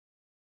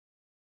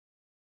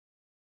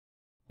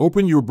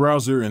Open your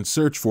browser and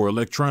search for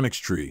Electronics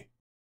Tree.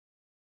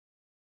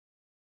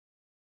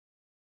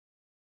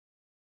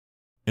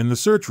 In the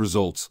search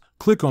results,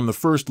 click on the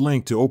first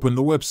link to open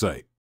the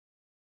website.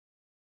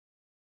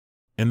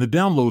 In the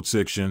Download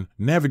section,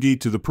 navigate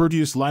to the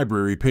Proteus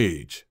library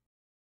page.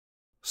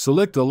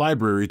 Select a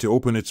library to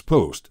open its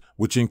post,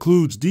 which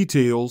includes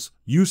details,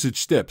 usage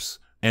steps,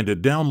 and a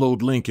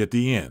download link at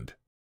the end.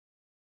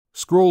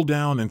 Scroll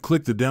down and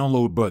click the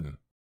Download button.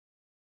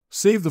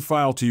 Save the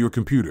file to your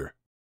computer.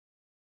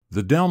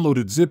 The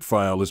downloaded zip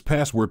file is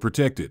password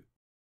protected.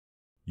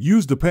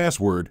 Use the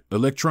password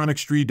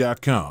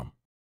electronicstree.com.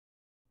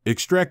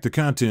 Extract the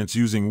contents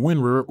using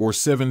WinRAR or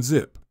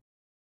 7-zip.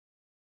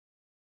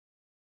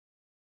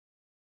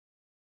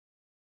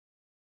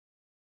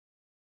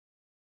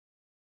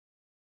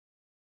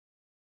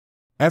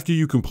 After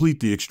you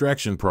complete the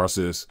extraction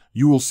process,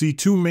 you will see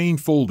two main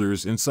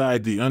folders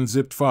inside the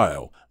unzipped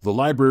file, the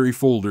library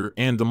folder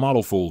and the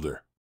model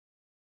folder.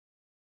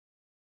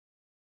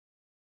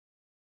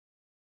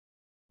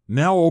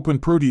 Now open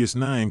Proteus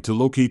 9 to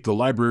locate the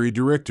library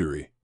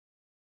directory.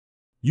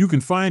 You can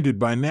find it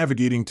by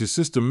navigating to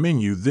System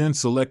menu, then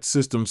select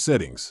System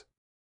Settings.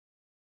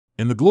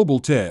 In the Global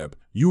tab,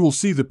 you will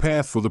see the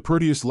path for the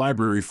Proteus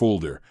library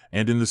folder,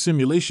 and in the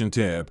Simulation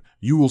tab,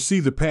 you will see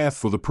the path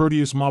for the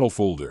Proteus model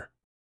folder.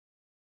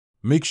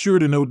 Make sure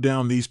to note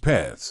down these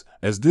paths,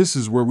 as this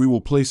is where we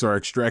will place our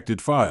extracted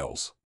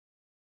files.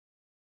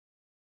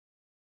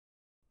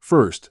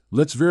 First,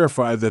 let's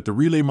verify that the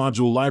Relay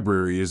Module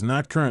library is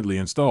not currently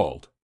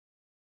installed.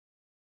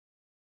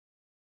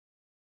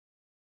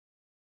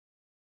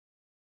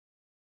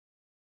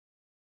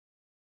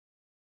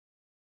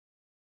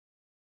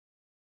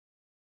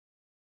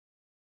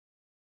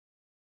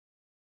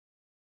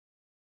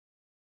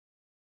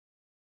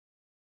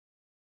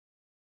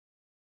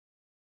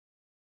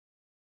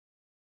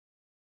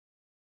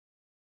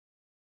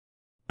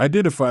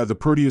 Identify the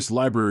Proteus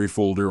library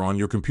folder on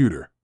your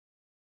computer.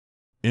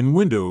 In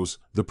Windows,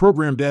 the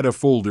Program Data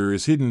folder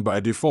is hidden by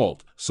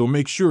default, so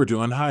make sure to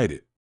unhide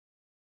it.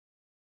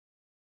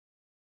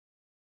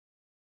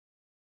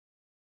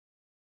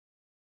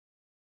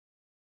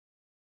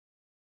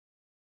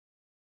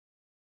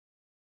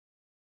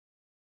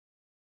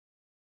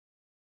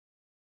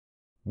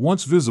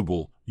 Once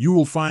visible, you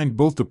will find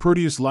both the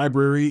Proteus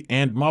library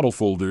and model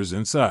folders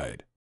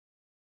inside.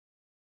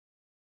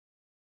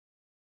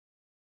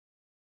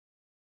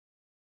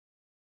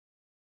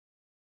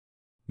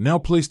 Now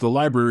place the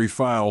library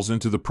files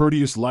into the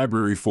Proteus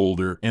library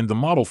folder and the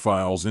model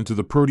files into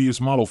the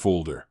Proteus model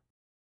folder.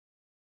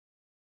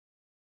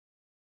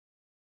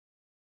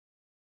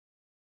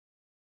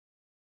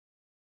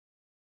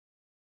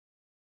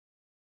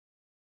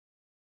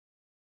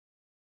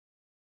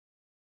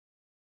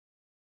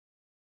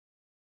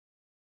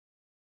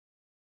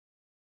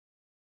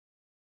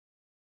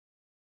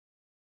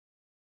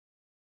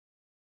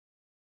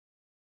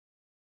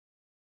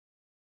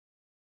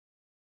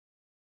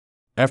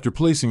 After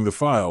placing the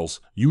files,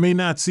 you may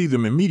not see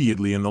them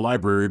immediately in the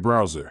library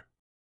browser.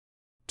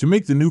 To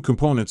make the new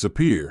components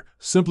appear,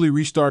 simply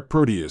restart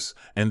Proteus,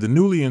 and the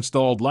newly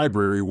installed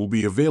library will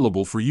be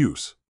available for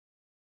use.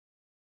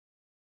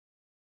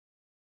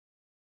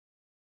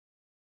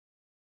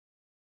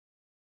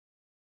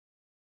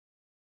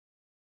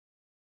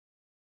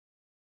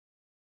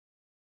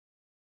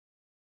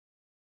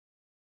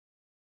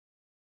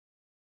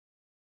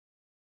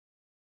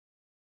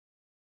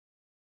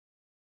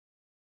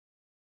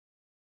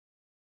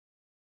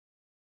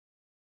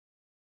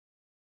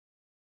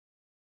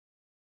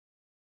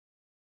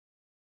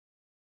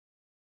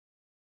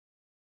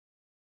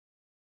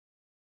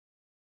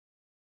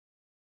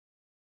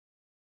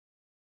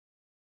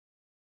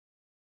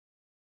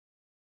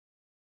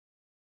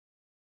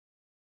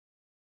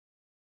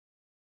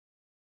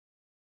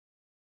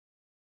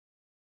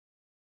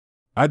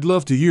 I'd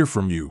love to hear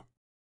from you.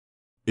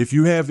 If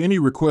you have any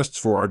requests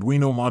for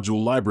Arduino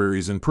module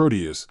libraries in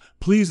Proteus,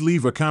 please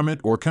leave a comment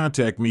or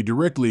contact me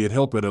directly at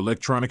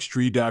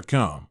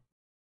help@electronicstree.com.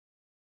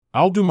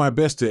 I'll do my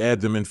best to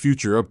add them in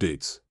future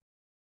updates.